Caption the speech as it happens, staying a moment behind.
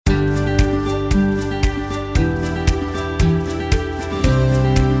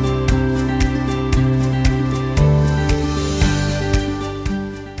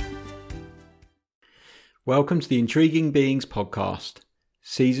Welcome to the Intriguing Beings podcast,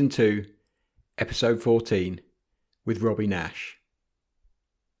 Season 2, Episode 14, with Robbie Nash.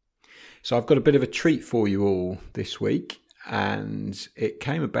 So I've got a bit of a treat for you all this week, and it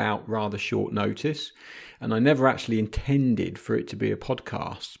came about rather short notice, and I never actually intended for it to be a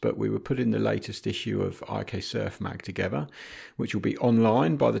podcast, but we were putting the latest issue of IK Surf Mag together, which will be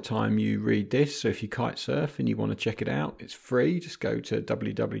online by the time you read this. So if you kite surf and you want to check it out, it's free. Just go to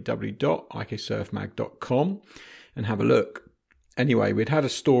www.iksurfmag.com and have a look. Anyway, we'd had a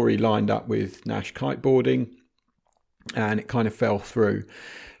story lined up with Nash Kiteboarding, and it kind of fell through.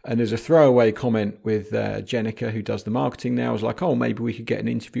 And there's a throwaway comment with Jenica, who does the marketing now, was like, oh, maybe we could get an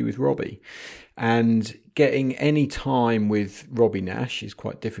interview with Robbie. And getting any time with Robbie Nash is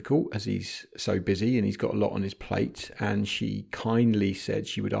quite difficult as he's so busy and he's got a lot on his plate. And she kindly said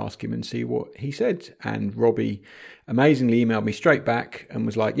she would ask him and see what he said. And Robbie amazingly emailed me straight back and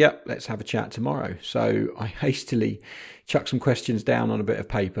was like, yep, let's have a chat tomorrow. So I hastily chucked some questions down on a bit of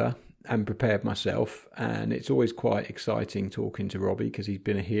paper and prepared myself, and it's always quite exciting talking to Robbie because he's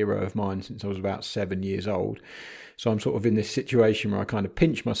been a hero of mine since I was about 7 years old. So I'm sort of in this situation where I kind of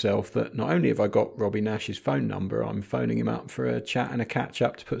pinch myself that not only have I got Robbie Nash's phone number, I'm phoning him up for a chat and a catch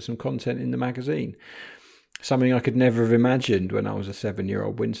up to put some content in the magazine. Something I could never have imagined when I was a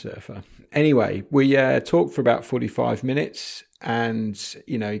 7-year-old windsurfer. Anyway, we talked for about 45 minutes, and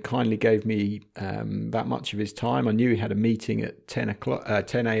he kindly gave me that much of his time. I knew he had a meeting at 10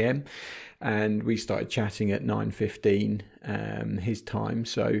 a.m. and we started chatting at 9:15 his time.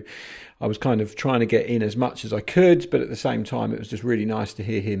 So I was kind of trying to get in as much as I could, but at the same time, it was just really nice to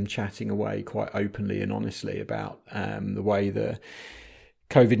hear him chatting away quite openly and honestly about the way the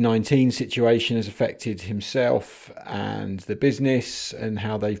COVID-19 situation has affected himself and the business and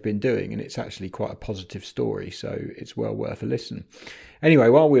how they've been doing. And it's actually quite a positive story, so it's well worth a listen. Anyway,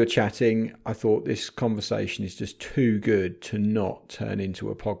 while we were chatting, I thought this conversation is just too good to not turn into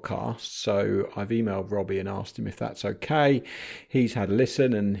a podcast. So I've emailed Robbie and asked him if that's okay. He's had a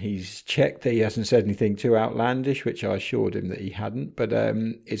listen and he's checked that he hasn't said anything too outlandish, which I assured him that he hadn't. But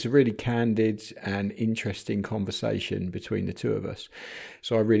it's a really candid and interesting conversation between the two of us.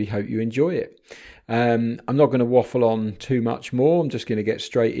 So I really hope you enjoy it. I'm not going to waffle on too much more. I'm just going to get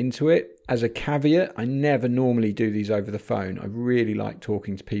straight into it. As a caveat, I never normally do these over the phone. I really like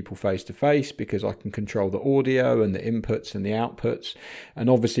talking to people face to face because I can control the audio and the inputs and the outputs. And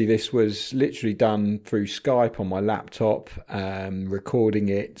obviously this was literally done through Skype on my laptop, recording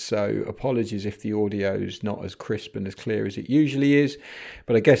it. So apologies if the audio is not as crisp and as clear as it usually is.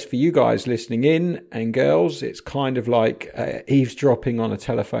 But I guess for you guys listening in and girls, it's kind of like eavesdropping on a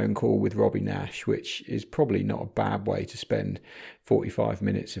telephone call with Robbie Nash, which is probably not a bad way to spend 45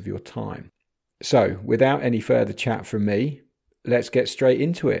 minutes of your time. So without any further chat from me, let's get straight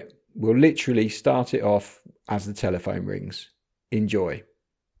into it. We'll literally start it off as the telephone rings. Enjoy.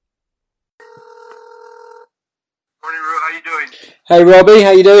 Morning, Ru. How you doing? Hey, Robbie.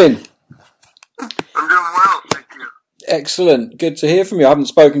 How you doing? I'm doing well, thank you. Excellent. Good to hear from you. I haven't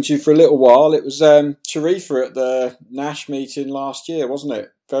spoken to you for a little while. It was Sharifa at the Nash meeting last year, wasn't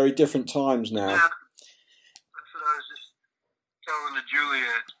it? Very different times now. Yeah, that's what I was just telling to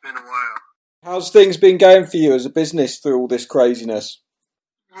Julia. It's been a while. How's things been going for you as a business through all this craziness?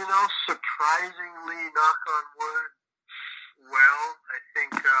 Surprisingly, knock on wood, well, I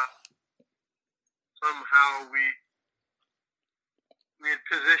think somehow we had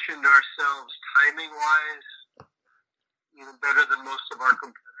positioned ourselves timing-wise, better than most of our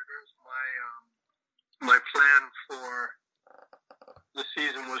competitors. My plan for the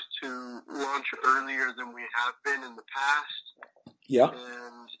season was to launch earlier than we have been in the past. Yeah.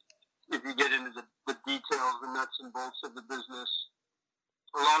 And if you get into the details, the nuts and bolts of the business,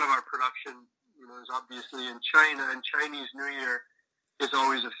 a lot of our production, is obviously in China, and Chinese New Year is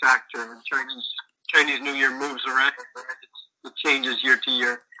always a factor. And Chinese New Year moves around; it changes year to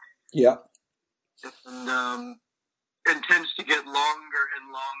year. Yeah. And tends to get longer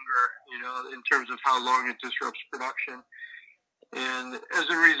and longer, in terms of how long it disrupts production. And as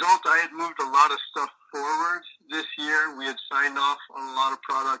a result, I had moved a lot of stuff forward this year. We had signed off on a lot of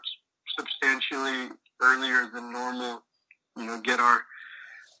products substantially earlier than normal. Get our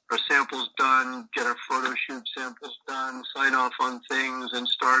samples done, get our photo shoot samples done, sign off on things, and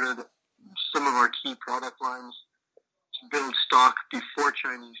started some of our key product lines to build stock before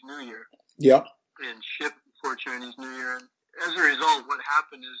Chinese New Year. Yeah. And ship before Chinese New Year. And as a result, what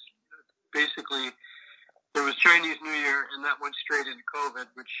happened is basically there was Chinese New Year, and that went straight into COVID,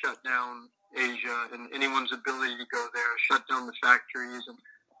 which shut down Asia and anyone's ability to go there, shut down the factories. And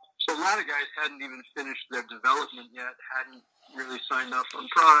so a lot of guys hadn't even finished their development yet, hadn't really signed up on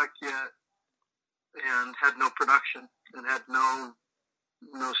product yet. and had no production and had no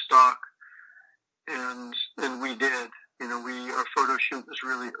stock, and we did. Our photo shoot was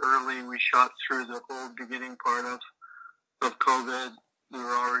really early. We shot through the whole beginning part of COVID. We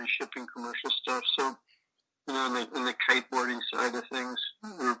were already shipping commercial stuff, so in the kiteboarding side of things,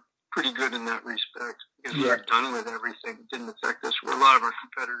 we're pretty good in that respect because we were done with everything. It didn't affect us. Where a lot of our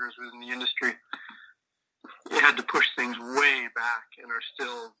competitors within the industry, you had to push things way back and are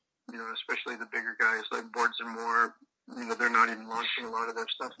still, especially the bigger guys like Boards and More, they're not even launching a lot of their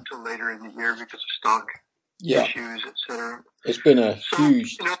stuff until later in the year because of stock issues, etc. It's been a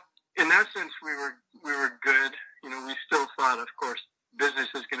huge. In that sense, we were good. We still thought, of course, business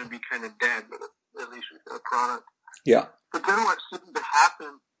is going to be kind of dead, but at least we've got a product. Yeah. But then what seemed to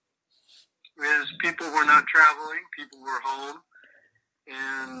happen is people were not traveling, people were home,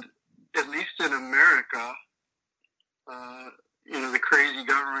 and at least in America, the crazy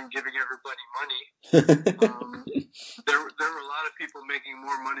government giving everybody money, there were a lot of people making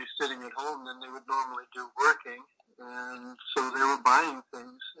more money sitting at home than they would normally do working, and so they were buying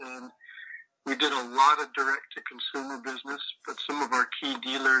things, and we did a lot of direct-to-consumer business, but some of our key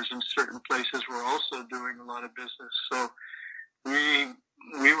dealers in certain places were also doing a lot of business. So we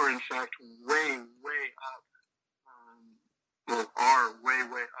were, in fact, way up, are way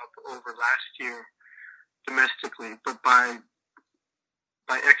up over last year domestically, but by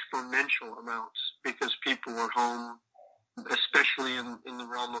exponential amounts because people were home, especially in the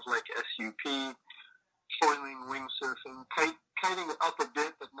realm of like SUP, foiling, windsurfing, kiting up a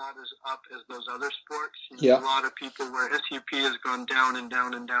bit, but not as up as those other sports. A lot of people where SUP has gone down and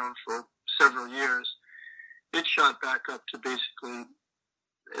down and down for several years, it shot back up to basically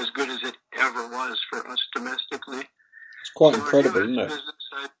as good as it ever was for us domestically. It's quite incredible, isn't it?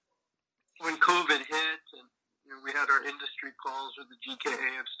 When COVID hit, and we had our industry calls with the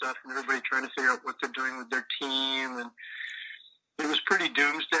GKA and stuff, and everybody trying to figure out what they're doing with their team, and it was pretty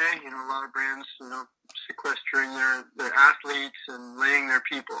doomsday. A lot of brands, sequestering their athletes and laying their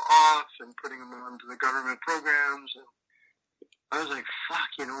people off and putting them onto the government programs. And I was like, fuck,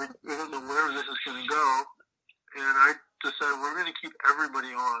 we don't know where this is going to go. And I decided we're going to keep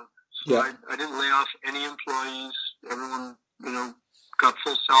everybody on. So I didn't lay off any employees. Everyone, got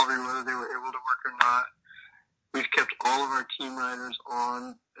full salary whether they were able to work or not. We've kept all of our team riders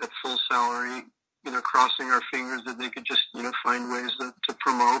on at full salary, crossing our fingers that they could just, find ways to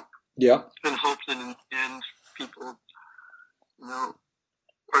promote. Yeah. And hope that in the end people,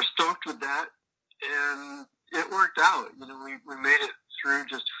 are stoked with that. And it worked out. We made it through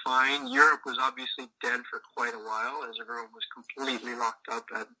just fine. Europe was obviously dead for quite a while as everyone was completely locked up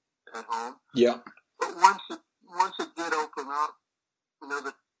at home. Yeah. But once it did open up,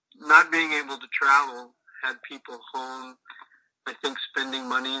 the not being able to travel had people home, I think, spending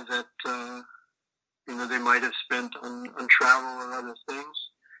money that, they might have spent on travel or other things.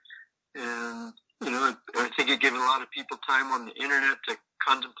 And, I think it gave a lot of people time on the internet to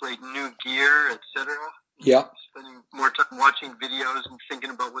contemplate new gear, etc. Yeah. Spending more time watching videos and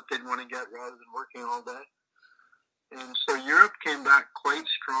thinking about what they'd want to get rather than working all day. And so Europe came back quite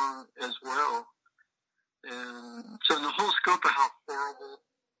strong as well. And so in the whole scope of how horrible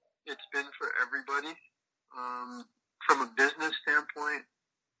it's been for everybody, from a business standpoint,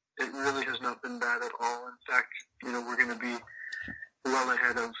 it really has not been bad at all. In fact, we're going to be well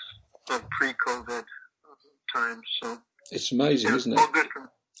ahead of pre-COVID times. So it's amazing, isn't it? All good from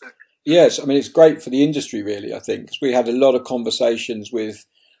that. Yes, I mean, it's great for the industry, really, I think, because we had a lot of conversations with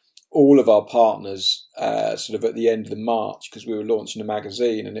all of our partners sort of at the end of March because we were launching a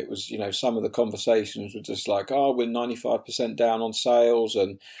magazine, and it was, some of the conversations were just like, oh, we're 95% down on sales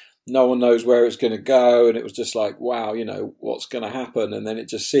and no one knows where it's going to go. And it was just like, wow, what's going to happen? And then it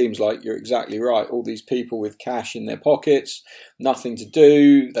just seems like you're exactly right. All these people with cash in their pockets, nothing to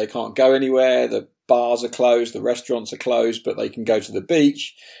do. They can't go anywhere. The bars are closed. The restaurants are closed, but they can go to the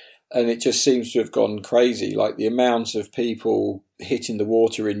beach. And it just seems to have gone crazy. Like the amount of people hitting the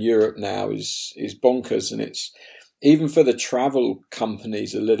water in Europe now is bonkers. And it's even for the travel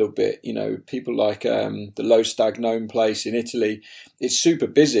companies a little bit, people like the Lo Stagnone place in Italy, it's super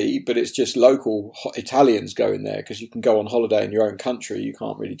busy, but it's just local Italians going there because you can go on holiday in your own country. You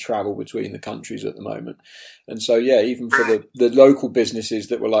can't really travel between the countries at the moment. And so, even for the local businesses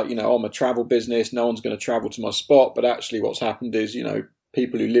that were like, I'm a travel business, no one's going to travel to my spot. But actually what's happened is,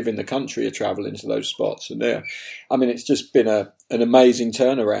 people who live in the country are travelling to those spots. And it's just been an amazing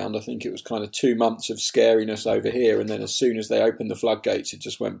turnaround. I think it was kind of 2 months of scariness over here. And then as soon as they opened the floodgates, it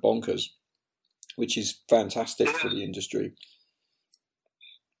just went bonkers, which is fantastic for the industry.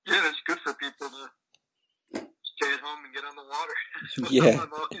 Yeah, it's good for people to stay at home and get on the water. So Yeah.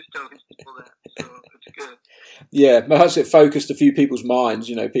 I'm always telling people that, so it's good. Yeah, perhaps it focused a few people's minds,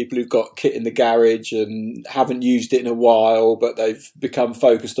 people who've got kit in the garage and haven't used it in a while, but they've become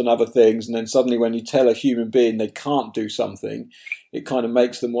focused on other things. And then suddenly when you tell a human being they can't do something, it kind of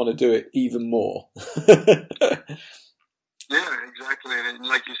makes them want to do it even more. Yeah, exactly. And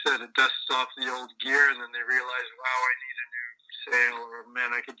like you said, it dusts off the old gear, and then they realize, wow, I need a new sail, or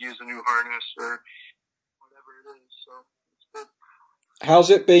man, I could use a new harness, or whatever it is. So it's good. How's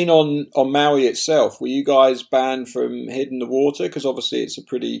it been on Maui itself? Were you guys banned from hitting the water? Because obviously it's a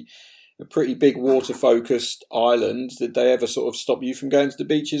pretty big water-focused island. Did they ever sort of stop you from going to the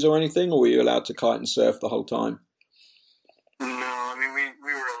beaches or anything, or were you allowed to kite and surf the whole time? No, I mean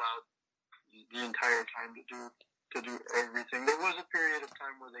we were allowed the entire time to do everything. There was a period of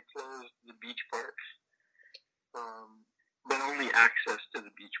time where they closed the beach parks, but only access to the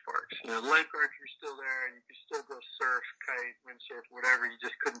beach parks. Lifeguards were still there, and you could still go surf, kite, windsurf, whatever. You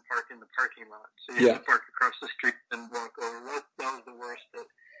just couldn't park in the parking lot. So you had to park across the street and walk over. That was the worst that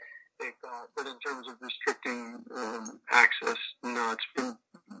they thought. But in terms of restricting access, no, it's been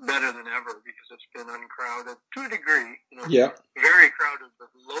better than ever because it's been uncrowded to a degree. Very crowded with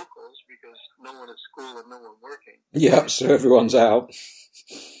locals because no one at school and no one working. Yeah, so everyone's out.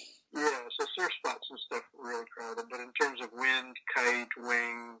 Yeah, so surf spots and stuff were really crowded. But in terms of wind, kite,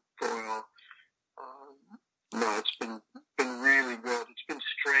 wing, foil, no, it's been really good. It's been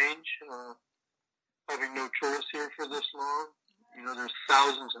strange having no tourists here for this long. There's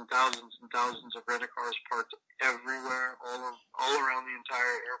thousands and thousands and thousands of rent-a-cars parked everywhere, all around the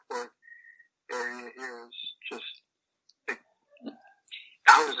entire airport area here is just like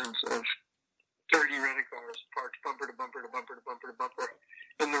thousands of 30 rent-a-cars parked bumper to bumper to bumper to bumper to bumper.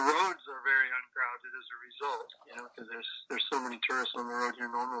 And the roads are very uncrowded as a result, because there's so many tourists on the road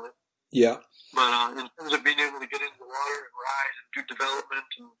here normally. Yeah. But in terms of being able to get into the water and ride and do development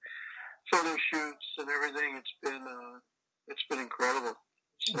and photo shoots and everything, it's been incredible.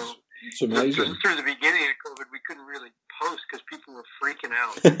 So it's amazing. Through the beginning of COVID, we couldn't really post because people were freaking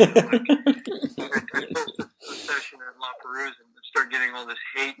out. I posted a session at La Perouse and start getting all this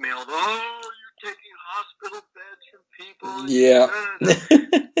hate mail. Oh, you're taking hospital beds from people. Yeah.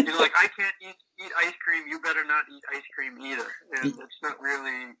 Like I can't eat ice cream. You better not eat ice cream either. And it's not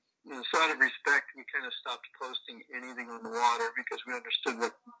really. So out of respect, we kind of stopped posting anything on the water because we understood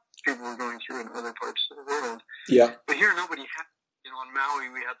what people were going through in other parts of the world. Yeah. But here, nobody had. On Maui,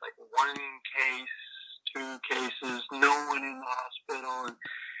 we had like 1 case, 2 cases, no one in the hospital, and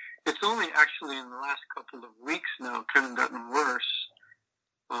it's only actually in the last couple of weeks now kind of gotten worse.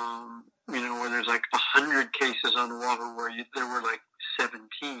 Where there's like 100 cases on Oahu, where there were like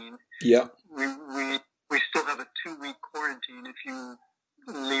 17. Yeah. We still have a 2-week quarantine. If you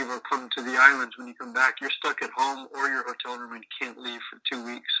leave or come to the islands, when you come back, you're stuck at home or your hotel room and can't leave for 2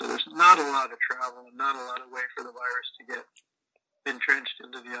 weeks. So there's not a lot of travel and not a lot of way for the virus to get entrenched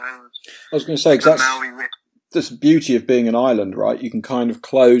into the islands. I was going to say, that's the beauty of being an island, right? You can kind of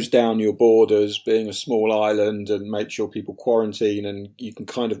close down your borders, being a small island, and make sure people quarantine, and you can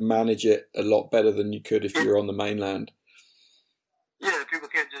kind of manage it a lot better than you could if you were on the mainland. Yeah, people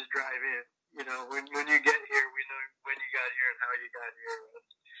can't just drive in. When you get here, we know when you got here and how you got here.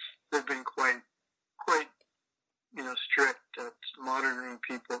 They've been quite strict at monitoring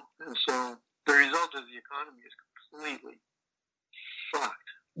people, and so the result of the economy is completely fucked.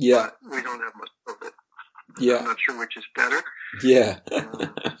 Yeah. But we don't have much of it. Yeah. I'm not sure which is better. Yeah.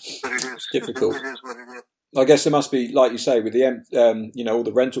 But it is difficult. It is what it is. I guess there must be, like you say, with the all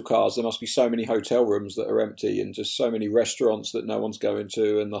the rental cars, there must be so many hotel rooms that are empty and just so many restaurants that no one's going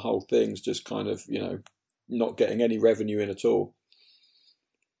to, and the whole thing's just kind of, not getting any revenue in at all.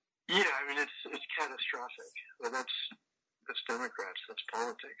 Yeah, I mean it's catastrophic. But that's Democrats. That's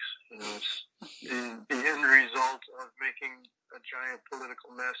politics. It's the end result of making a giant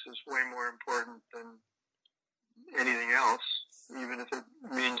political mess is way more important than anything else, even if it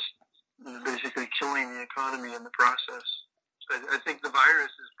means basically killing the economy in the process. I think the virus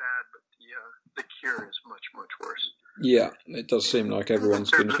is bad, but the cure is much, much worse. Yeah, it does seem like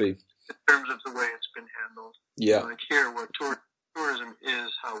everyone's going to be. In terms of the way it's been handled. Yeah. Like here, what tourism is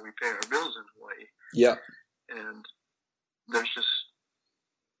how we pay our bills in Hawaii. Yeah. And there's just,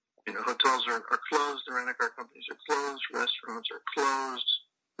 hotels are closed, the rent-a-car companies are closed, restaurants are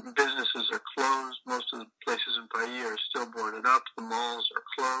closed, businesses are closed, most of the places in Paia are still boarded up, the malls are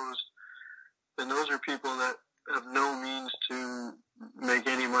closed, and those are people that have no means to make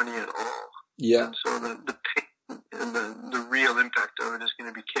any money at all. Yeah. And so the pain and the real impact of it is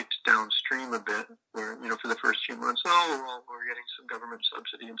going to be kicked downstream a bit, where, for the first few months, we're getting some government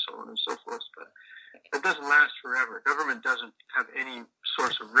subsidy and so on and so forth, but it doesn't last forever. Government doesn't have any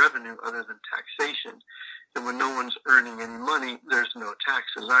source of revenue other than taxation. And when no one's earning any money, there's no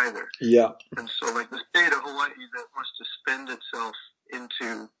taxes either. Yeah. And so, like, the state of Hawaii that wants to spend itself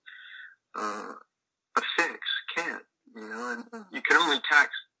into a fix can't, and you can only tax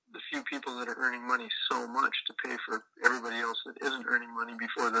the few people that are earning money so much to pay for everybody else that isn't earning money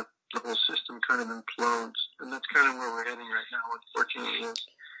before the whole system kind of implodes. And that's kind of where we're heading right now, unfortunately, is,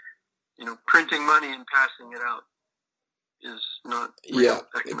 printing money and passing it out is not real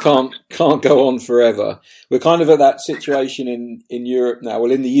economics. Can't go on forever. We're kind of at that situation in Europe now.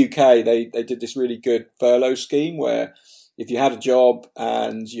 Well, in the UK, they did this really good furlough scheme where if you had a job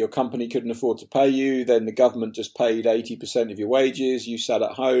and your company couldn't afford to pay you, then the government just paid 80% of your wages. You sat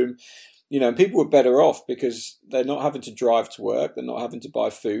at home, and people were better off because they're not having to drive to work. They're not having to buy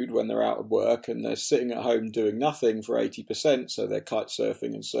food when they're out of work, and they're sitting at home doing nothing for 80%. So they're kite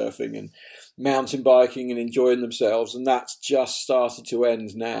surfing and surfing and mountain biking and enjoying themselves. And that's just started to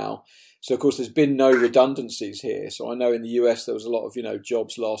end now. So, of course, there's been no redundancies here. So I know in the US there was a lot of,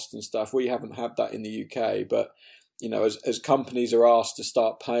 jobs lost and stuff. We haven't had that in the UK, but as companies are asked to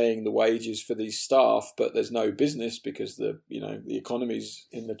start paying the wages for these staff, but there's no business because the economy's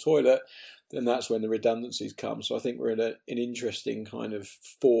in the toilet, then that's when the redundancies come. So I think we're in an interesting kind of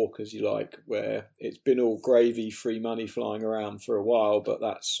fork, as you like, where it's been all gravy, free money flying around for a while, but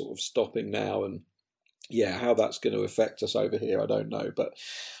that's sort of stopping now. And how that's going to affect us over here, I don't know. But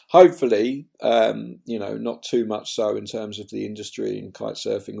hopefully, not too much so in terms of the industry and kite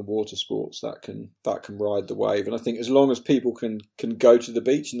surfing and water sports that can ride the wave. And I think as long as people can go to the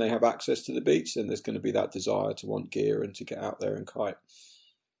beach and they have access to the beach, then there's going to be that desire to want gear and to get out there and kite.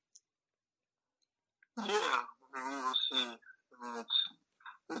 Yeah, we'll see.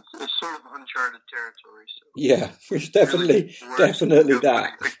 It's sort of uncharted territory. So yeah, it's definitely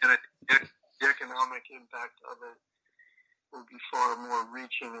that. The economic impact of it will be far more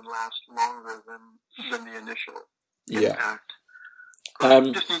reaching and last longer than the initial impact.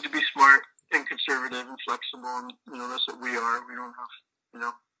 You just need to be smart and conservative and flexible, and that's what we are. We don't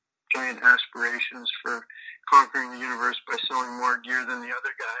have giant aspirations for conquering the universe by selling more gear than the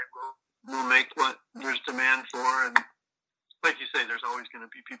other guy. We'll make what there's demand for, and like you say, there's always going to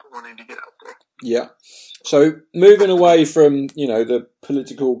be people wanting to get out there. Yeah. So moving away from, the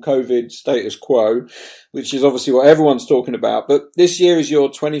political COVID status quo, which is obviously what everyone's talking about, but this year is your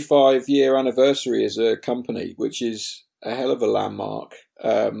 25-year anniversary as a company, which is a hell of a landmark.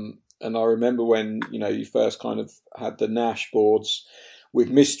 And I remember when, you first kind of had the Nash boards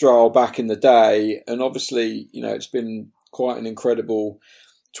with Mistral back in the day. And obviously, it's been quite an incredible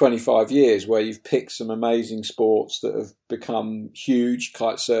 25 years where you've picked some amazing sports that have become huge,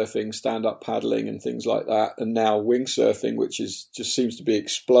 kite surfing, stand-up paddling and things like that, and now windsurfing, which just seems to be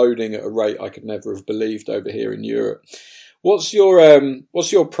exploding at a rate I could never have believed over here in Europe. What's your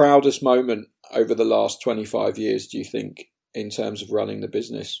proudest moment over the last 25 years, do you think, in terms of running the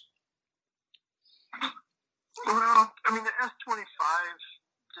business? Well, the S25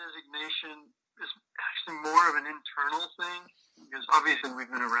 designation is actually more of an internal thing. Because obviously we've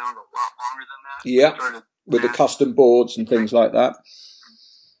been around a lot longer than that. Yeah, with the custom boards and things like that.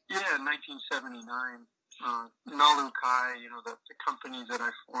 Yeah, 1979. Nalu Kai, the company that I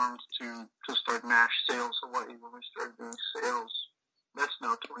formed to start Nash Sales Hawaii when we started doing sales, that's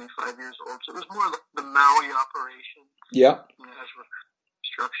now 25 years old. So it was more the Maui operation. Yeah. As we're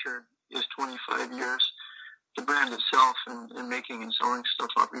structured is 25 years. The brand itself and making and selling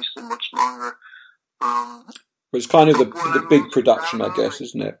stuff obviously much longer. It's kind of the big production, I guess,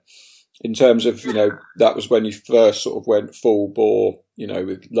 isn't it? In terms of, that was when you first sort of went full bore,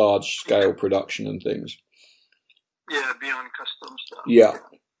 with large scale production and things. Yeah, beyond custom stuff. Yeah.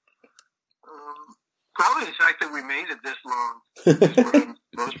 Probably the fact that we made it this long is what I'm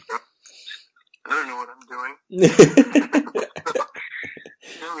most proud of. I don't know what I'm doing.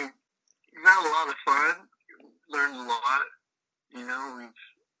 We've had a lot of fun, learned a lot,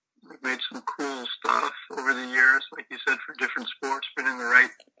 we've made some cool stuff over the years, like you said, for different sports, been in the right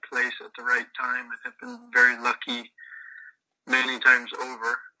place at the right time, and have been very lucky many times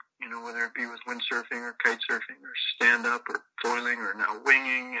over, whether it be with windsurfing or kite surfing or stand-up or foiling or now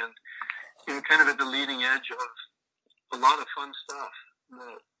winging, and, kind of at the leading edge of a lot of fun stuff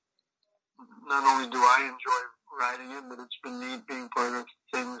that not only do I enjoy riding it, but it's been neat being part of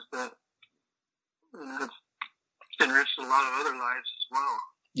things that have enriched a lot of other lives as well.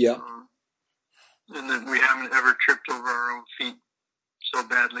 Yeah. And that we haven't ever tripped over our own feet so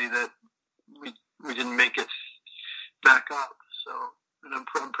badly that we didn't make it back up. So, and I'm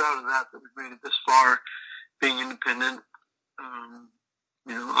proud of that we've made it this far, being independent,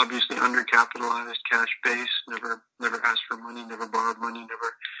 obviously undercapitalized, cash based, never asked for money, never borrowed money,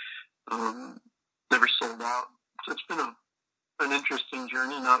 never sold out. So it's been an interesting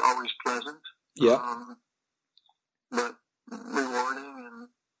journey, not always pleasant. Yeah. But rewarding,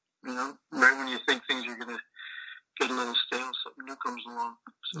 and right when you think things are going to get a little stale, something new comes along.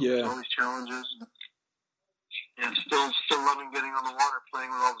 So there's always challenges. And still loving getting on the water, playing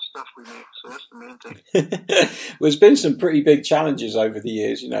with all the stuff we make. So that's the main thing. Well, there's been some pretty big challenges over the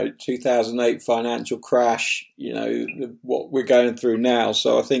years. 2008 financial crash. What we're going through now.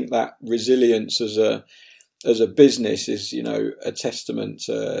 So I think that resilience as a business is, a testament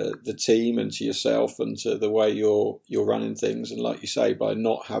to the team and to yourself and to the way you're running things. And like you say, by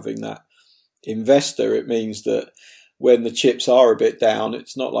not having that investor, it means that when the chips are a bit down,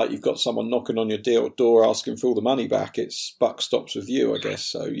 it's not like you've got someone knocking on your door asking for all the money back. It's buck stops with you, I guess.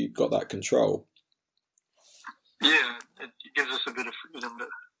 So you've got that control. Yeah, it gives us a bit of freedom to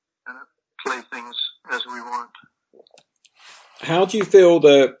kind of play things as we want. How do you feel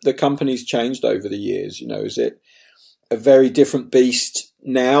the company's changed over the years? Is it a very different beast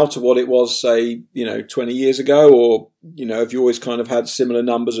now to what it was, say, 20 years ago? Or, have you always kind of had similar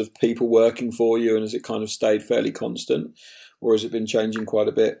numbers of people working for you, and has it kind of stayed fairly constant? Or has it been changing quite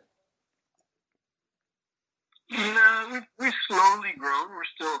a bit? No, we've slowly grown. We're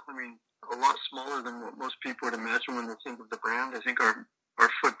still, a lot smaller than what most people would imagine when they think of the brand. I think our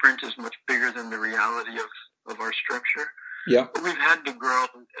footprint is much bigger than the reality of our structure. Yeah. But we've had to grow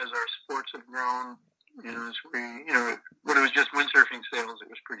as our sports have grown. As when it was just windsurfing sales, it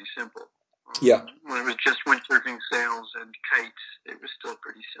was pretty simple. Yeah. When it was just windsurfing sales and kites, it was still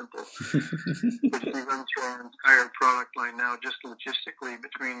pretty simple. But if we run through our entire product line now, just logistically,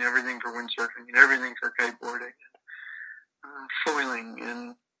 between everything for windsurfing and everything for kiteboarding, foiling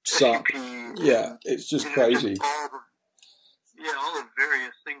and SUP. Yeah, it's just crazy. Just all the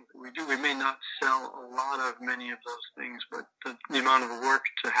various things that we do. We may not sell a lot of many of those things, but the amount of work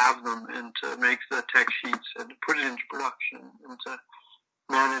to have them and to make the tech sheets and to put it into production and to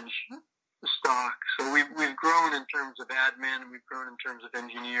manage the stock. So we've grown in terms of admin, we've grown in terms of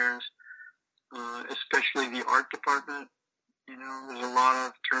engineers, especially the art department. There's a lot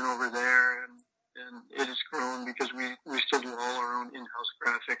of turnover there, and it has grown because we still do all our own in-house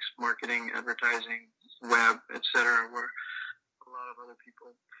graphics, marketing, advertising, web, etc., where a lot of other people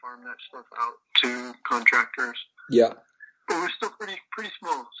farm that stuff out to contractors. Yeah. But we're still pretty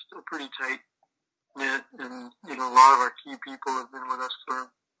small, still pretty tight knit, and a lot of our key people have been with us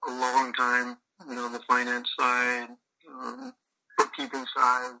for a long time. The finance side, bookkeeping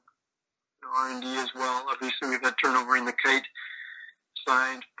side, R&D as well. Obviously, we've had turnover in the kite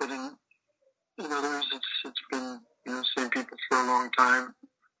side, but in others, it's been same people for a long time.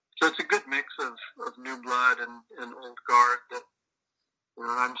 So it's a good mix of new blood and old guard that.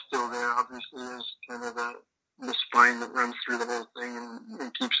 I'm still there, obviously, as kind of the spine that runs through the whole thing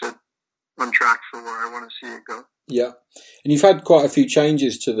and keeps it on track for where I want to see it go. Yeah. And you've had quite a few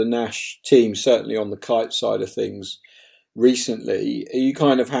changes to the Nash team, certainly on the kite side of things recently. Are you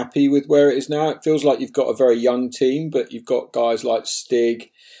kind of happy with where it is now? It feels like you've got a very young team, but you've got guys like Stig,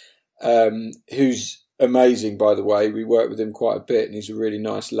 who's amazing, by the way. We work with him quite a bit, and he's a really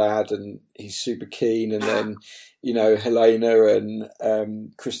nice lad, and he's super keen. And then, Helena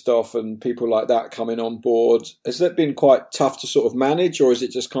and Christoph and people like that coming on board. Has that been quite tough to sort of manage, or has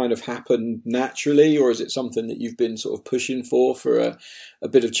it just kind of happened naturally, or is it something that you've been sort of pushing for a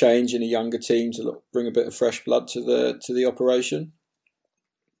bit of change in a younger team to bring a bit of fresh blood to the operation?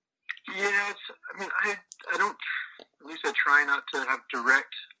 Yeah, I don't. At least I try not to have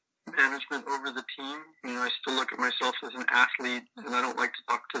direct management over the team. I still look at myself as an athlete, and I don't like to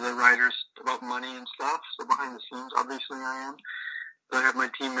talk to the riders about money and stuff. So behind the scenes, obviously I am. But I have my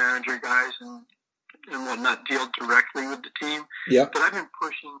team manager guys and whatnot deal directly with the team. Yeah. But I've been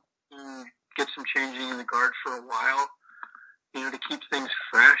pushing to get some changing in the guard for a while, to keep things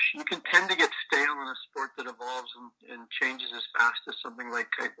fresh. You can tend to get stale in a sport that evolves and changes as fast as something like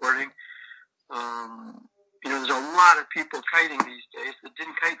kiteboarding. There's a lot of people kiting these days that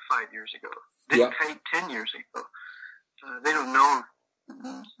didn't kite 5 years ago, didn't kite 10 years ago. They don't know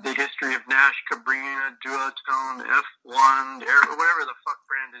the history of Nash, Cabrina, Duotone, F1, Air, whatever the fuck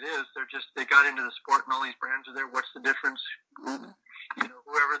brand it is. They got into the sport and all these brands are there. What's the difference?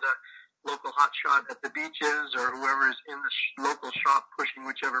 Whoever the local hotshot at the beach is, or whoever is in the local shop pushing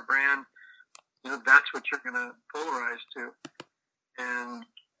whichever brand, that's what you're going to polarize to. And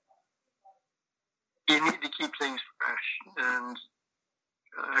you need to keep things fresh. And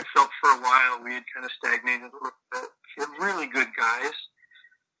I felt for a while we had kind of stagnated a little bit. We had really good guys,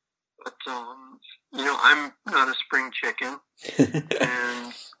 but I'm not a spring chicken,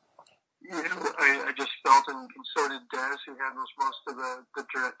 and I just felt, and so did Des, who handles most of the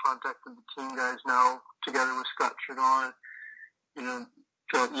direct contact with the team guys now, together with Scott Trudon.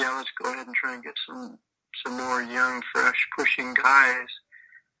 Felt, let's go ahead and try and get some more young, fresh, pushing guys.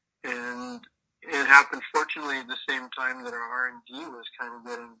 And it happened, fortunately, at the same time that our R&D was kind of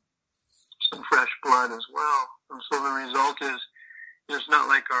getting some fresh blood as well. And so the result is, it's not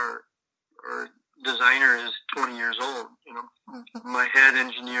like our designer is 20 years old. My head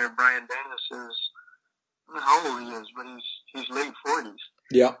engineer, Brian Dennis, is, I don't know how old he is, but he's late 40s.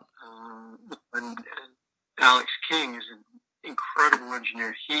 Yeah. And Alex King is an incredible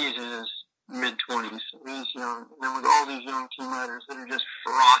engineer. He's in his mid-20s. So he's young. And then with all these young team riders that are just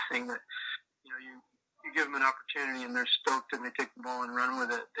frothing, that you give them an opportunity and they're stoked and they take the ball and run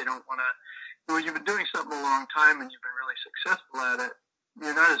with it. They don't want to. When you've been doing something a long time and you've been really successful at it,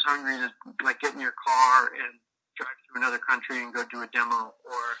 you're not as hungry to get in your car and drive through another country and go do a demo,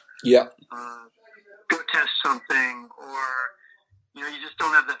 or go test something, or you just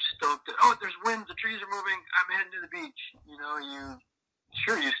don't have that stoke that, there's wind, the trees are moving, I'm heading to the beach. You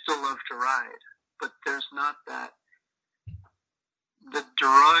still love to ride, but there's not the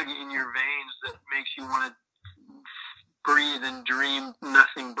drug in your veins that makes you want to breathe and dream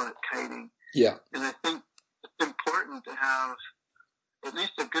nothing but kiting. Yeah. And I think it's important to have at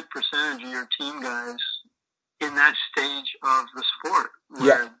least a good percentage of your team guys in that stage of the sport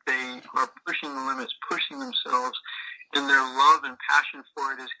where they are pushing the limits, pushing themselves, and their love and passion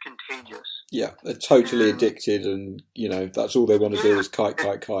for it is contagious. Yeah, they're totally addicted, and that's all they want to do is kite.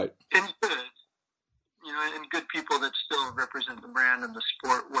 And good, and good people that still represent the brand and the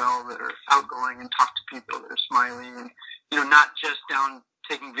sport well, that are outgoing and talk to people, that are smiling, and not just down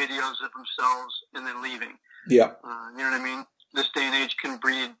taking videos of themselves and then leaving. Yeah, you know what I mean. This day and age can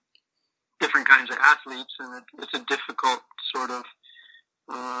breed different kinds of athletes, and it's a difficult sort of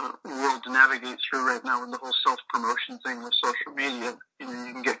world to navigate through right now with the whole self-promotion thing with social media. You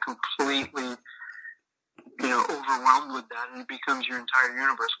can get completely, overwhelmed with that, and it becomes your entire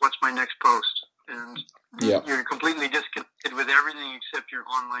universe. What's my next post? And you're completely disconnected with everything except your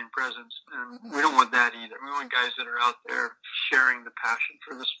online presence. And we don't want that either. We want guys that are out there sharing the passion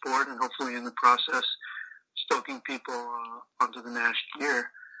for the sport, and hopefully in the process stoking people onto the Nash gear.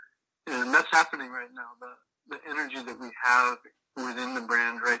 And that's happening right now. The energy that we have within the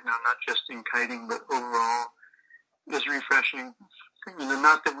brand right now, not just in kiting, but overall, is refreshing.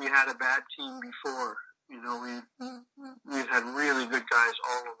 Not that we had a bad team before. We've had really good guys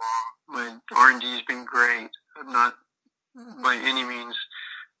all along. My R&D's been great. I'm not by any means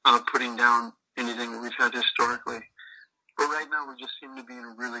putting down anything that we've had historically. But right now we just seem to be in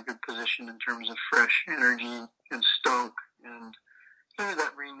a really good position in terms of fresh energy and stoke, and kind of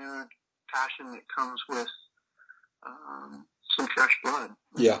that renewed passion that comes with some fresh blood.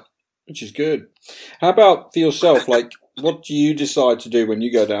 Yeah, which is good. How about for yourself? What do you decide to do when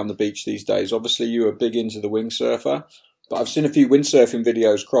you go down the beach these days? Obviously, you are big into the windsurfer, but I've seen a few windsurfing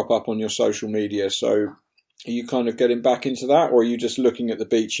videos crop up on your social media. So are you kind of getting back into that, or are you just looking at the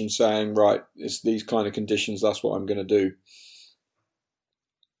beach and saying, right, it's these kind of conditions, that's what I'm going to do?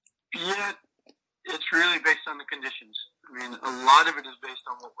 Yeah, it's really based on the conditions. I mean, a lot of it is based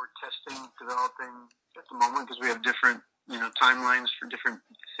on what we're testing, developing at the moment, because we have different, timelines for different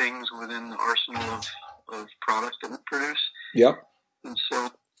things within the arsenal of products that we produce. Yep. And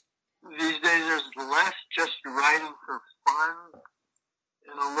so these days there's less just riding for fun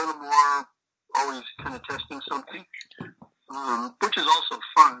and a little more always kind of testing something, which is also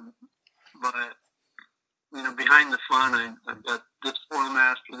fun. But, behind the fun, I've got this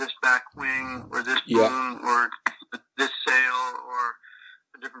foremast or this back wing or this boom or this sail or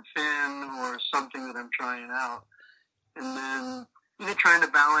a different fin or something that I'm trying out. And then, trying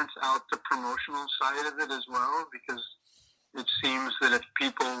to balance out the promotional side of it as well, because it seems that if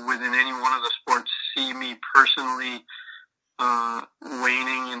people within any one of the sports see me personally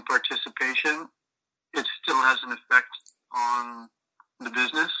waning in participation, it still has an effect on the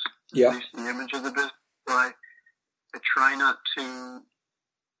business, at least the image of the business. So I try not to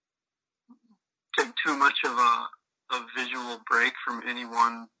take too much of a visual break from any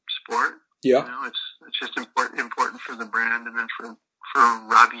one sport. Yeah, it's just important for the brand, and then for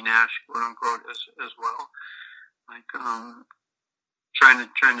Robbie Nash, quote unquote, as well. Trying to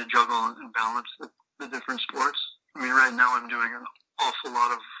juggle and balance the different sports. I mean, right now I'm doing an awful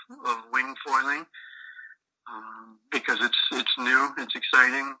lot of wing foiling because it's new, it's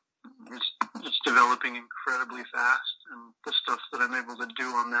exciting, it's developing incredibly fast, and the stuff that I'm able to do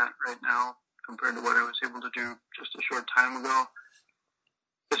on that right now compared to what I was able to do just a short time ago,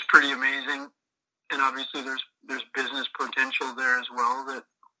 it's pretty pretty amazing. And obviously there's business potential there as well that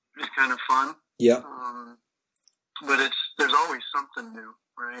is kind of fun. Yeah. But there's always something new,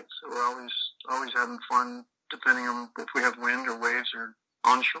 right? So we're always having fun, depending on if we have wind or waves or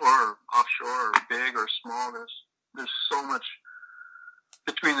onshore or offshore or big or small. There's so much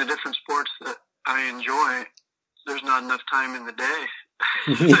between the different sports that I enjoy. There's not enough time in the day.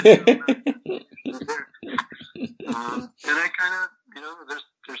 And I kind of,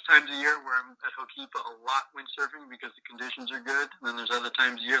 there's times a year where I'm at Hokipa a lot windsurfing because the conditions are good. And then there's other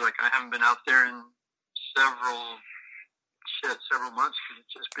times a year, like I haven't been out there in several months because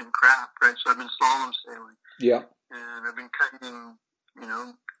it's just been crap, right? So I've been slalom sailing. Yeah. And I've been kiting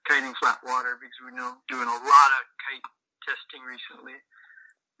flat water because doing a lot of kite testing recently.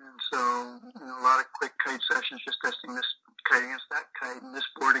 And so, a lot of quick kite sessions, just testing this kite against that kite and this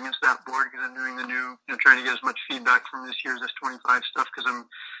board against that board because I'm doing the new, trying to get as much feedback from this year's S25 stuff because I'm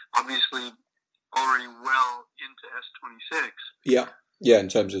obviously already well into S26. Yeah. Yeah, in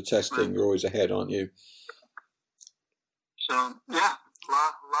terms of testing, you're always ahead, aren't you? So, yeah, a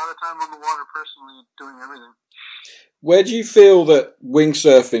lot of time on the water personally doing everything. Where do you feel that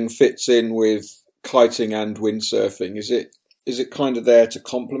windsurfing fits in with kiting and windsurfing? Is it kind of there to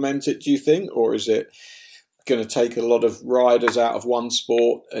complement it, do you think? Or is it going to take a lot of riders out of one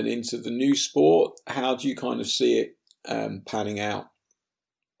sport and into the new sport? How do you kind of see it panning out?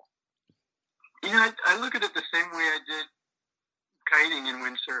 I look at it the same way I did kiting and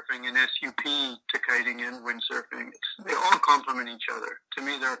windsurfing and SUP to kiting and windsurfing. They all complement each other. To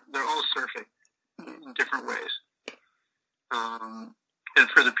me, they're all surfing in different ways. And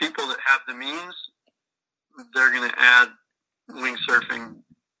for the people that have the means, they're going to add windsurfing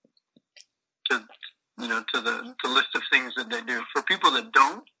to the list of things that they do. For people that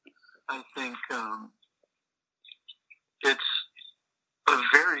don't, I think it's a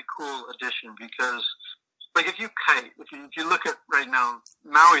very cool addition because, like, if you kite, if you look at right now,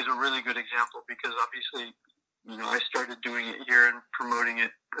 Maui's a really good example because obviously, I started doing it here and promoting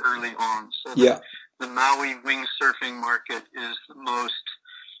it early on. So the Maui windsurfing market is the most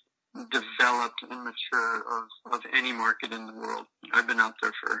developed and mature of any market in the world. I've been out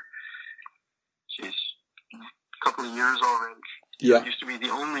there for, a couple of years already. Yeah. I used to be the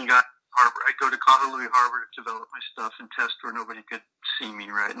only guy in harbor. I'd go to Kahului Harbor to develop my stuff and test where nobody could see me,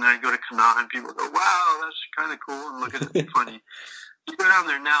 right? And then I'd go to Kanaha and people would go, wow, that's kind of cool, and look at it funny. You go down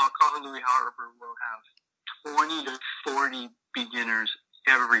there now, Kahului Harbor will have 20 to 40 beginners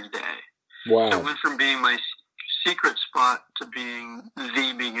every day. Wow. So it went from being my secret spot to being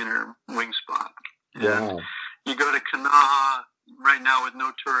the beginner wing spot. Wow. And you go to Kanaha right now with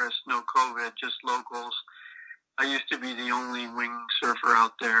no tourists, no COVID, just locals. I used to be the only wing surfer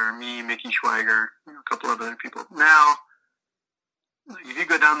out there, me, Mickey Schweiger, a couple of other people. Now, if you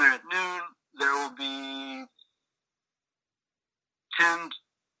go down there at noon, there will be 10,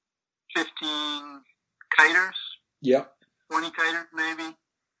 15 kiters. Yeah. 20 kiters maybe.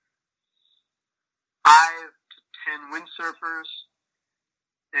 5 to 10 windsurfers.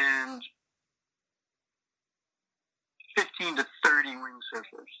 And 15 to 30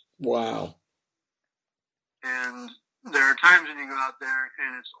 windsurfers. Wow. And there are times when you go out there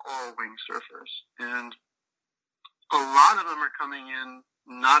and it's all windsurfers. And a lot of them are coming in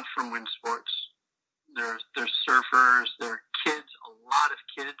not from wind sports. They're surfers, they're kids, a lot of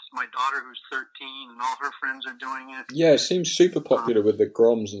kids. My daughter who's 13 and all her friends are doing it. Yeah, it seems super popular with the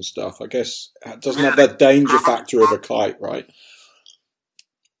Groms and stuff. I guess it doesn't have that danger factor of a kite, right?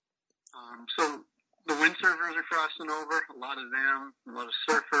 So the windsurfers are crossing over, a lot of them, a lot of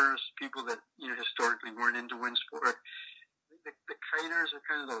surfers, people that historically weren't into wind sport. The kiters are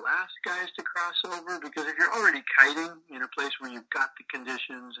kind of the last guys to cross over because if you're already kiting in a place where you've got the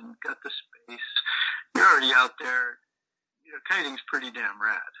conditions and you've got the space, you're already out there. Kiting's pretty damn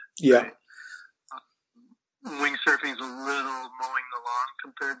rad. Yeah. Right? Windsurfing's a little mowing the lawn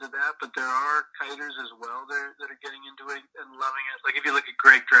compared to that, but there are kiters as well that are getting into it and loving it. Like if you look at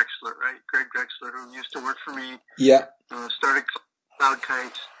Greg Drexler, right? Greg Drexler, who used to work for me, started Cloud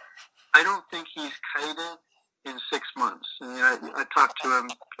Kites. I don't think he's kited in 6 months. And I talked to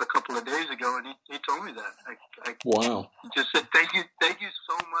him a couple of days ago, and he told me that. Wow. He just said, thank you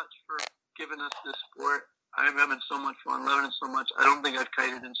so much for giving us this sport. I'm having so much fun, loving it so much. I don't think I've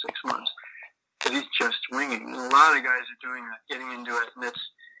kited in 6 months. But he's just winging. And a lot of guys are doing that, getting into it, and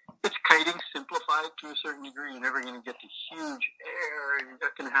it's kiting simplified to a certain degree. You're never going to get the huge air. You're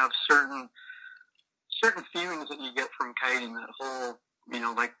not going to have certain feelings that you get from kiting. That whole,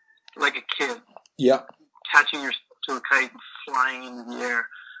 like a kid. Yeah. Attaching yourself to a kite and flying into the air.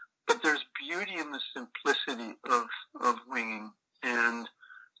 But there's beauty in the simplicity of winging, and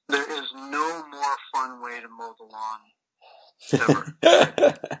there ever.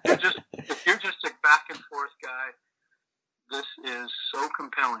 If you're just a back and forth guy, this is so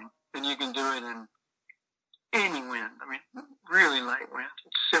compelling, and you can do it in any wind. I mean, really light wind.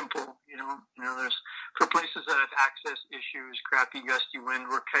 It's simple. There's for places that have access issues, crappy gusty wind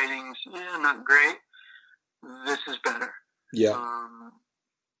where kiting's not great. This is better. Yeah.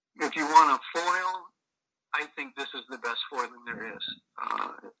 If you want a foil, I think this is the best foiling there is.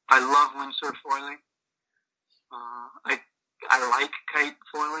 I love windsurf foiling. I like kite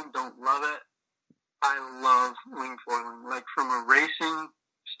foiling. Don't love it. I love wing foiling. Like from a racing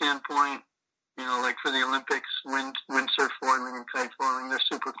standpoint, like for the Olympics, windsurf foiling and kite foiling, they're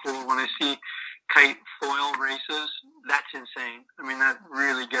super cool. When I see kite foil races, that's insane. I mean, that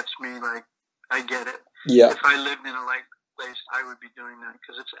really gets me. Like, I get it. Yeah. If I lived in a light place, I would be doing that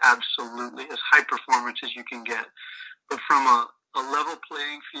because it's absolutely as high performance as you can get. But from a level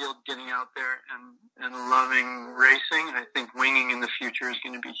playing field, getting out there and loving racing, I think winging in the future is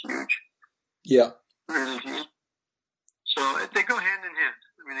going to be huge. Yeah. Really huge. So they go hand in hand.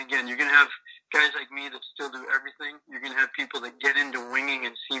 I mean, again, you're going to have guys like me that still do everything. You're going to have people that get into winging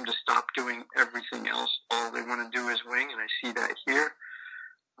and seem to stop doing everything else. All they want to do is wing, and I see that here.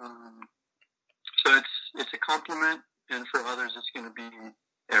 So it's a compliment, and for others, it's going to be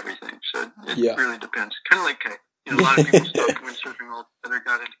everything. So it really depends. Kind of like kite. A lot of people stopped windsurfing altogether,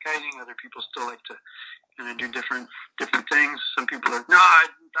 got into kiting. Other people still like to kind of do different things. Some people are, no,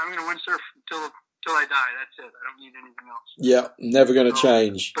 I'm going to windsurf until I die. That's it. I don't need anything else. Yeah, never going to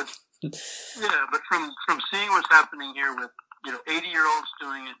change. But from seeing what's happening here with 80-year-olds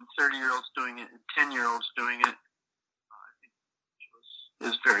doing it and 30-year-olds doing it and 10-year-olds doing it, I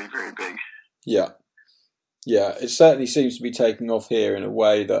think is very, very big. Yeah. Yeah, it certainly seems to be taking off here in a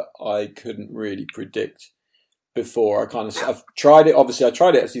way that I couldn't really predict before. I've tried it. Obviously, I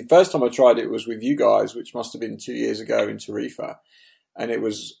tried it. Actually, the first time I tried it was with you guys, which must have been 2 years ago in Tarifa. And it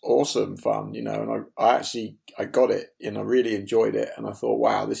was awesome fun, and I got it and I really enjoyed it. And I thought,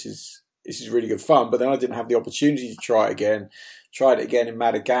 wow, this is really good fun. But then I didn't have the opportunity to try it again. Tried it again in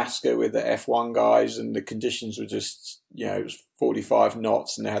Madagascar with the F1 guys, and the conditions were just, it was 45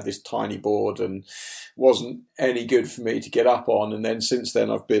 knots and they had this tiny board and wasn't any good for me to get up on. And then since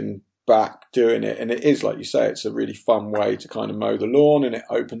then I've been back doing it, and it is, like you say, it's a really fun way to kind of mow the lawn, and it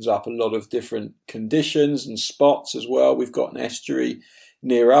opens up a lot of different conditions and spots as well. We've got an estuary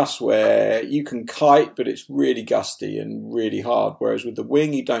near us where you can kite, but it's really gusty and really hard, whereas with the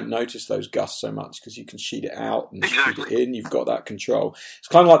wing you don't notice those gusts so much because you can sheet it out and sheet it in. You've got that control. It's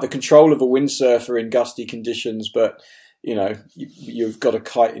kind of like the control of a windsurfer in gusty conditions, but you've got a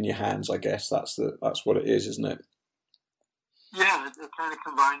kite in your hands. I guess that's what it is, isn't it? Yeah, it kind of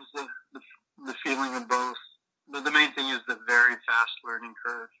combines the feeling of both. But the main thing is the very fast learning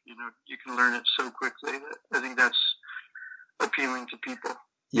curve. You can learn it so quickly that I think that's appealing to people.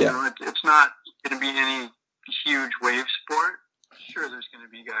 Yeah. It's not going to be any huge wave sport. Sure, there's going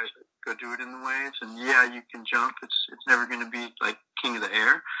to be guys that go do it in the waves, and you can jump. It's never going to be like king of the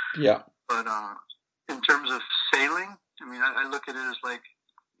air. Yeah. But in terms of sailing, I mean, I look at it as like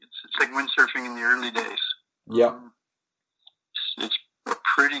it's like windsurfing in the early days. Yeah. It's a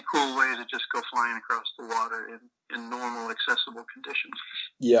pretty cool way to just go flying across the water in normal, accessible conditions.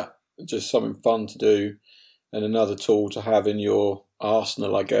 Yeah, just something fun to do and another tool to have in your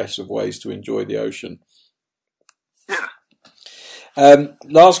arsenal, I guess, of ways to enjoy the ocean. Yeah.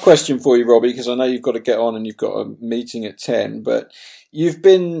 Last question for you, Robbie, because I know you've got to get on and you've got a meeting at 10, but you've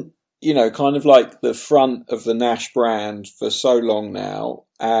been, kind of like the front of the Nash brand for so long now,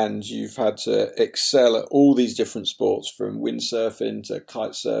 and you've had to excel at all these different sports, from windsurfing to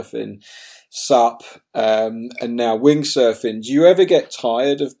kite surfing, SUP, and now wingsurfing. Do you ever get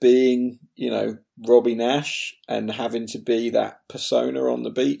tired of being, Robbie Nash and having to be that persona on the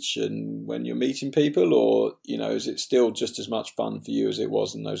beach and when you're meeting people, or, is it still just as much fun for you as it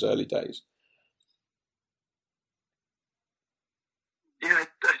was in those early days? Yeah,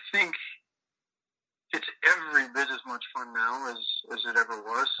 I think it's every bit as much fun now as it ever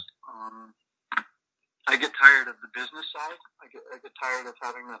was. I get tired of the business side. I get tired of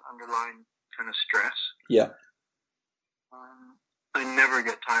having that underlying kind of stress. Yeah. I never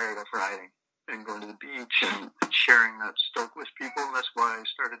get tired of riding and going to the beach and sharing that stoke with people. That's why I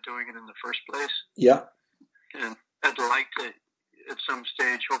started doing it in the first place. Yeah. And I'd like to, at some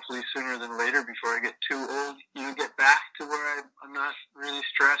stage, hopefully sooner than later, before I get too old, get back to where I'm not really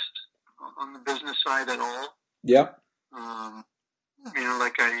stressed on the business side at all. Yeah.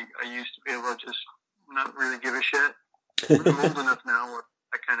 Like I used to be able to just not really give a shit. I'm old enough now where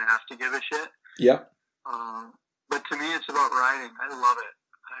I kind of have to give a shit. Yeah. But to me, it's about riding. I love it.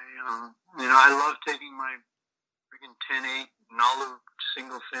 I love taking my freaking 10.8 Nalu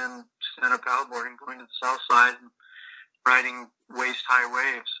single fin stand-up paddleboarding, going to the south side and riding waist-high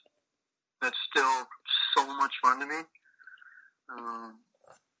waves. That's still so much fun to me.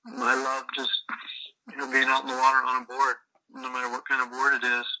 I love just being out in the water on a board, no matter what kind of board it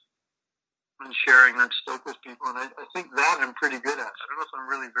is, and sharing that stoke with people. And I think that I'm pretty good at. I don't know if I'm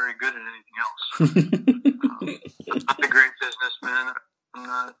really very good at anything else. I'm not a great businessman.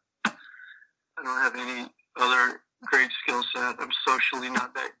 I don't have any other great skill set. I'm socially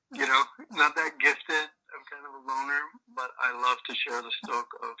not that gifted. I'm kind of a loner, but I love to share the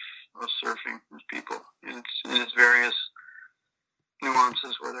stoke of surfing with people in its various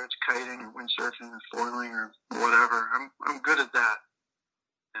nuances, whether it's kiting or windsurfing or foiling or whatever. I'm good at that,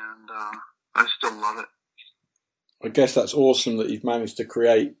 and I still love it. I guess that's awesome that you've managed to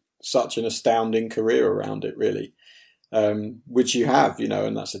create such an astounding career around it, really, which you have,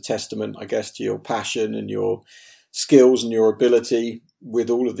 and that's a testament, I guess, to your passion and your skills and your ability with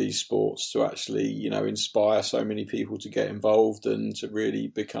all of these sports to actually, inspire so many people to get involved and to really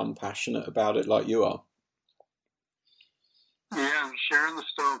become passionate about it like you are. Yeah, sharing the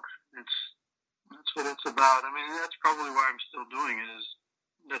stoke. That's what it's about. I mean, that's probably why I'm still doing it.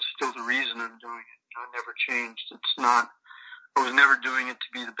 That's still the reason I'm doing it. I never changed. I was never doing it to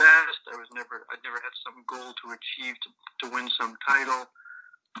be the best. I never had some goal to achieve to win some title.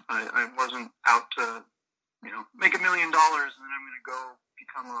 I wasn't out to make $1 million and then I'm going to go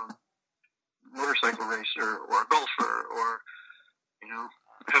become a motorcycle racer or a golfer or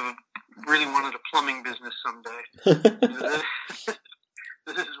really wanted a plumbing business someday.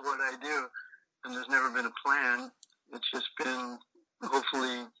 This is what I do, and there's never been a plan. It's just been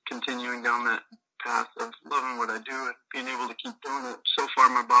hopefully continuing down that path of loving what I do and being able to keep doing it. So far,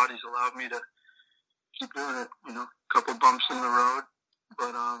 my body's allowed me to keep doing it. A couple bumps in the road,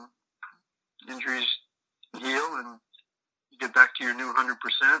 but injuries heal and you get back to your new 100%,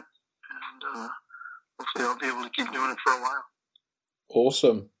 and hopefully I'll be able to keep doing it for a while.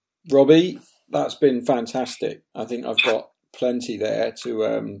 Awesome. Robbie, that's been fantastic. I think I've got plenty there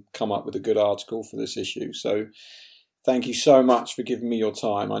to come up with a good article for this issue. So thank you so much for giving me your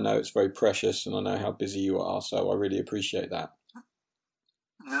time. I know it's very precious and I know how busy you are, so I really appreciate that.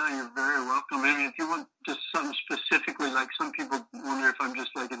 No, you're very welcome. I mean, if you want just something specifically, like some people wonder if I'm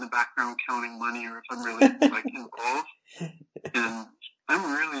just like in the background counting money or if I'm really like involved. And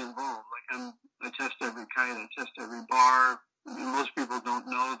I'm really involved. Like I test every kite, I test every bar. I mean, most people don't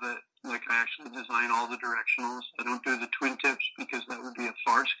know that like I actually design all the directionals. I don't do the twin tips because that would be a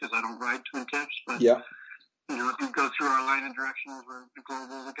farce because I don't ride twin tips. But yeah. If you go through our line of directionals, where the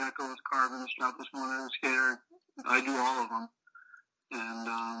global, the gecko, the carbon, the strapless monitor, the skater, I do all of them.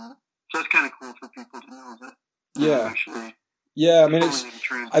 And so it's kind of cool for people to know that. Yeah. Actually, yeah. I mean,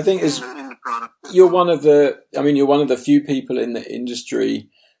 I think you're one of the few people in the industry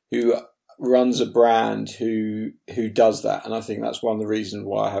who runs a brand who does that, and I think that's one of the reasons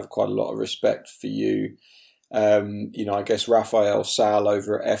why I have quite a lot of respect for you. I guess Rafael Sal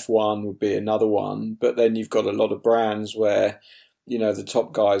over at F1 would be another one, but then you've got a lot of brands where the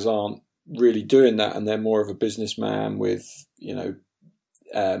top guys aren't really doing that, and they're more of a businessman with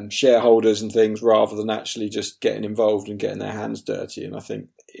shareholders and things rather than actually just getting involved and getting their hands dirty. And I think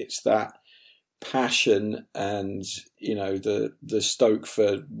it's that passion and the stoke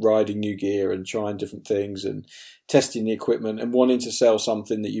for riding new gear and trying different things and testing the equipment and wanting to sell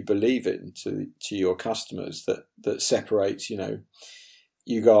something that you believe in to your customers that separates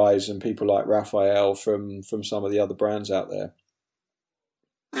you guys and people like Rafael from some of the other brands out there.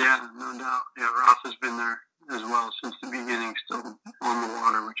 Yeah, no doubt. Yeah, Rafa's been there as well since the beginning, still on the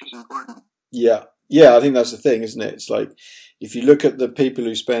water, which is important. Yeah, I think that's the thing, isn't it? It's like if you look at the people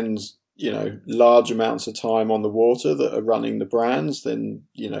who spend large amounts of time on the water that are running the brands, then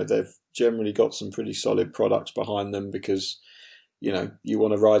they've generally got some pretty solid products behind them because you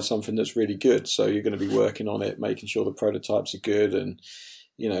want to ride something that's really good, so you're going to be working on it, making sure the prototypes are good and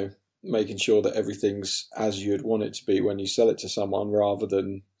making sure that everything's as you'd want it to be when you sell it to someone, rather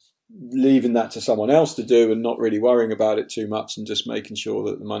than leaving that to someone else to do and not really worrying about it too much and just making sure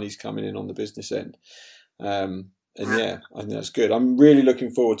that the money's coming in on the business end. And yeah, I think that's good. I'm really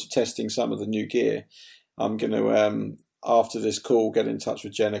looking forward to testing some of the new gear. I'm going to, after this call, get in touch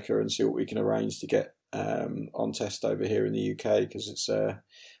with Jenica and see what we can arrange to get on test over here in the UK, because it's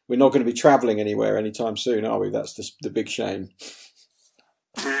we're not going to be travelling anywhere anytime soon, are we? That's the big shame.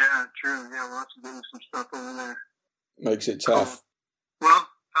 Yeah, true. Yeah, we'll have to do some stuff over there. Makes it tough. Well,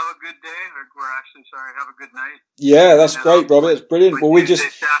 have a good day, or actually, sorry, have a good night. Yeah, that's great, Robert. It's brilliant. Well, we just...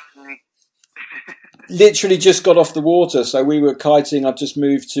 literally just got off the water. So we were kiting. I've just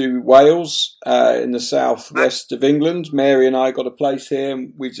moved to Wales in the southwest of England. Mary and I got a place here,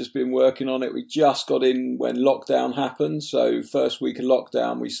 and we've just been working on it. We just got in when lockdown happened. So first week of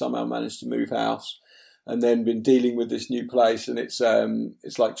lockdown, we somehow managed to move house, and then been dealing with this new place. And it's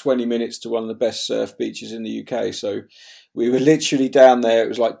like 20 minutes to one of the best surf beaches in the UK. So we were literally down there. It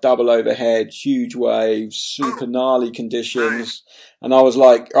was like double overhead, huge waves, super gnarly conditions. And I was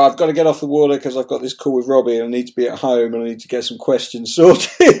like, oh, I've got to get off the water because I've got this call with Robbie and I need to be at home and I need to get some questions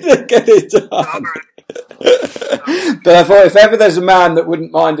sorted and get it done. But I thought if ever there's a man that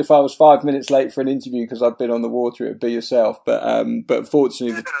wouldn't mind if I was 5 minutes late for an interview because I've been on the water, it would be yourself. But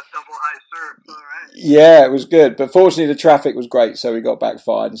fortunately... double high surf, all right. Yeah, it was good. But fortunately the traffic was great, so we got back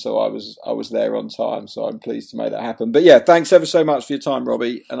fine. So I was there on time, so I'm pleased to make that happen. But yeah, thanks ever so much for your time,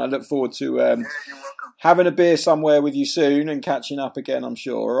 Robbie. And I look forward to you're welcome. having a beer somewhere with you soon and catching up again, I'm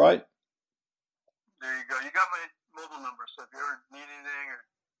sure, all right? There you go. You got my mobile number, so if you ever need anything or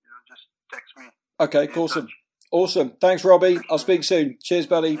just text me. Okay, awesome. Awesome. Thanks, Robbie. I'll speak soon. Cheers,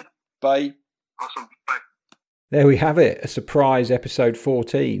 buddy. Bye. Awesome. Bye. There we have it, a surprise episode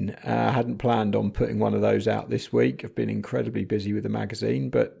 14. I hadn't planned on putting one of those out this week. I've been incredibly busy with the magazine,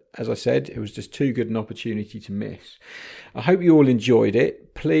 but as I said, it was just too good an opportunity to miss. I hope you all enjoyed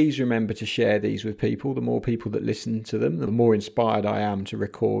it. Please remember to share these with people. The more people that listen to them, the more inspired I am to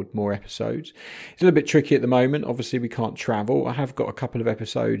record more episodes. It's a little bit tricky at the moment. Obviously, we can't travel. I have got a couple of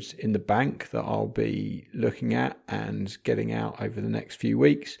episodes in the bank that I'll be looking at and getting out over the next few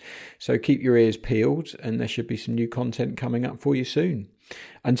weeks. So keep your ears peeled and there should be some new content coming up for you soon.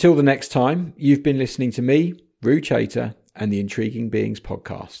 Until the next time, you've been listening to me, Roo Chater, and the Intriguing Beings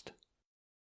podcast.